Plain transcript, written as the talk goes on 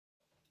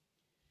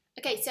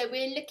Okay, so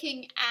we're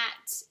looking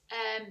at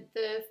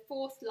the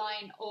fourth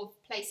line of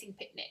Placing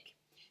Picnic.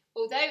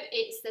 Although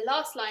it's the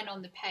last line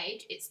on the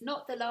page, it's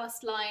not the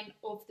last line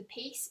of the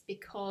piece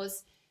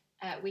because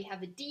we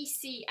have a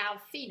DC al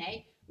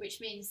fine,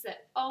 which means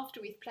that after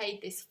we've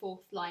played this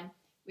fourth line,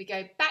 we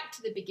go back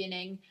to the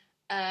beginning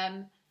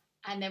and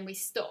then we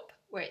stop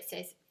where it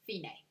says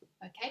fine.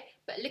 Okay,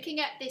 but looking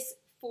at this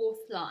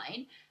fourth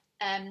line,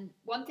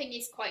 one thing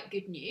is quite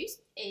good news,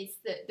 is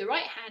that the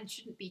right hand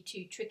shouldn't be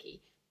too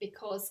tricky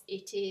because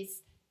it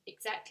is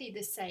exactly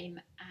the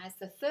same as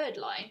the third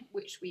line,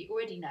 which we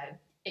already know,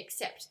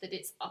 except that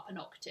it's up an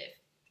octave.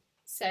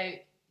 So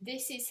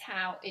this is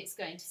how it's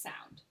going to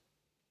sound.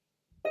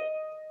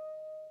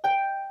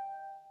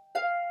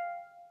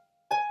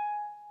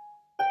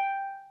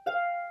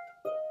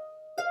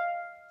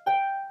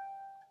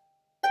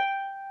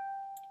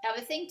 Now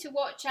the thing to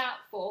watch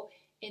out for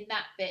in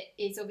that bit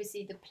is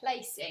obviously the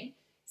placing.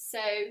 So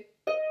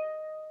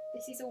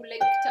this is all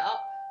linked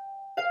up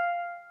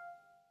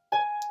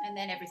and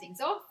then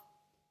everything's off.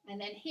 And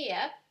then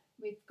here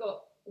we've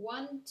got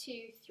 1,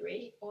 2,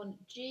 3 on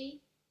G,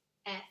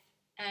 F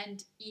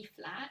and E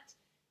flat.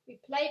 We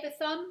play the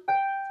thumb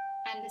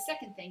and the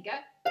second finger,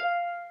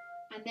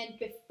 and then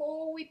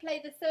before we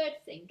play the third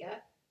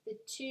finger, the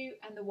 2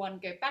 and the 1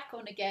 go back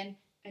on again,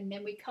 and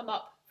then we come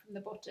up from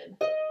the bottom.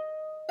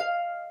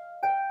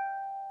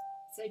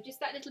 So just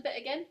that little bit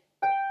again.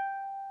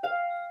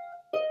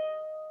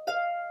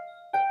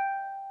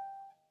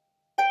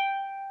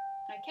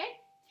 Okay,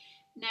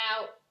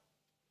 now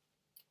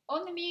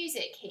on the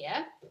music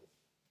here,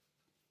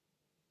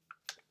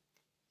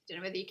 don't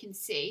know whether you can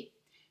see,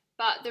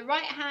 but the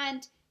right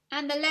hand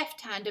and the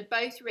left hand are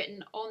both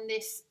written on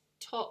this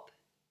top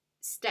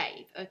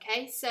stave.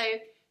 Okay, so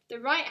the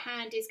right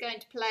hand is going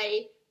to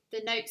play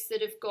the notes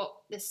that have got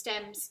the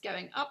stems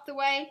going up the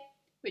way,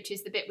 which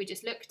is the bit we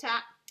just looked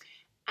at,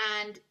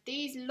 and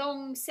these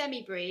long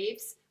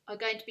semibreves are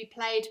going to be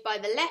played by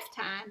the left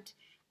hand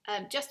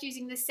just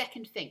using the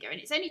second finger, and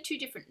it's only 2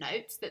 different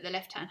notes that the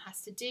left hand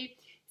has to do.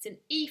 It's an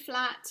E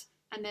flat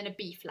and then a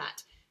B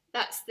flat.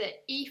 That's the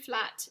E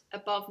flat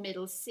above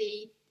middle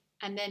C,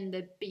 and then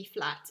the B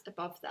flat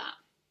above that,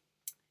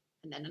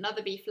 and then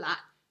another B flat,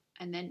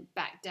 and then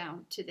back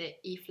down to the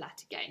E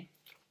flat again.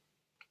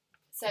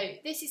 So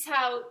this is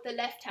how the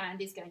left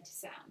hand is going to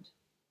sound.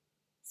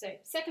 So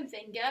second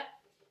finger,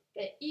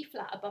 the E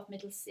flat above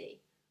middle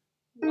C.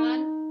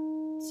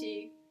 1,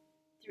 2,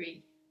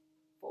 3,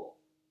 4.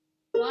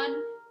 1,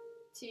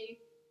 2,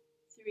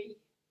 3,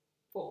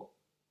 4.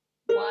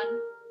 1,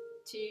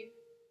 2,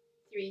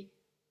 3,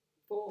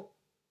 4.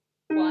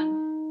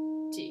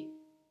 1, 2,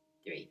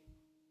 3,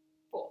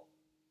 4.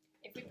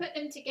 If we put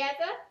them together,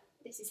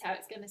 this is how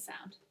it's going to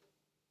sound.